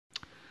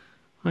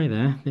Hi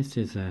there, this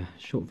is a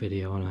short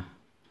video on a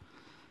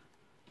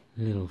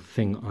little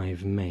thing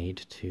I've made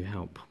to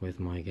help with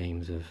my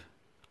games of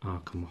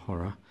Arkham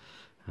Horror.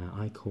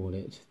 I call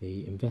it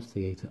the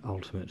Investigator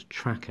Ultimate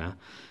Tracker.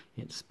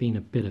 It's been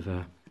a bit of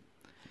a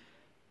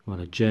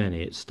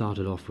journey. It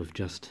started off with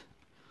just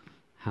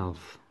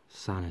health,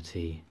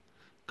 sanity,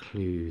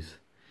 clues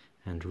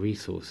and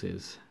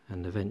resources,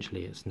 and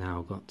eventually it's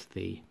now got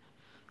the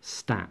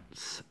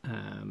stats,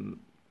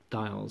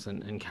 dials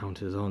and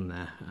counters on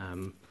there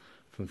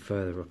from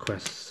further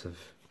requests of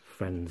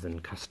friends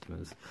and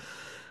customers.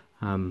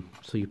 So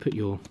you put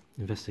your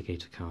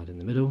investigator card in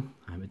the middle.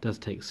 It does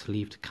take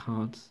sleeved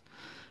cards,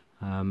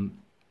 so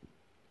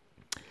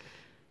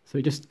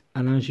it just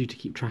allows you to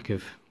keep track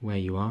of where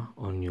you are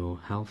on your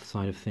health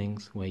side of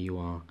things, where you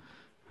are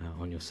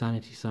on your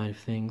sanity side of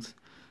things.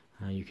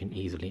 You can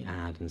easily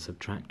add and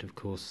subtract, of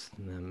course,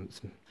 and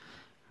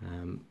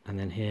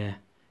then here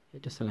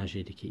it just allows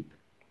you to keep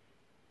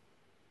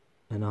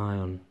an eye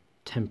on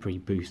temporary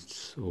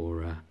boosts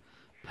or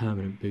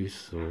permanent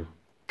boosts or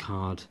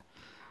card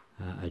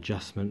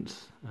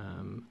adjustments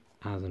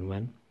as and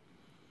when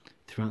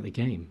throughout the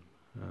game.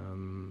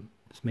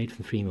 It's made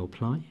from 3mm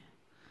ply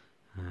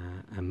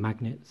and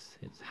magnets.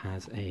 It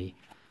has a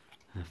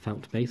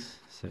felt base,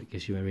 so it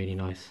gives you a really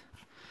nice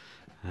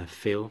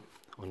feel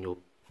on your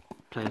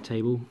player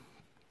table.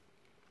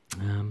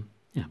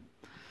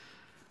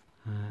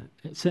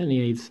 It certainly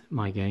aids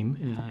my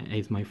game,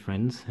 aids my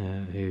friends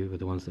who were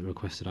the ones that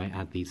requested I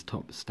add these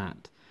top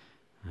stat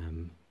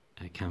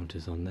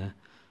counters on there.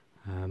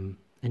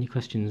 Any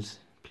questions,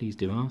 please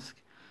do ask.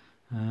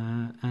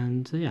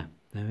 Yeah,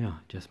 there we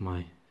are, just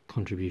my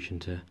contribution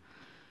to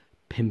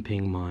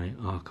pimping my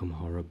Arkham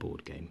Horror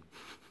board game.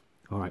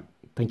 Alright,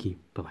 thank you,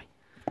 bye bye.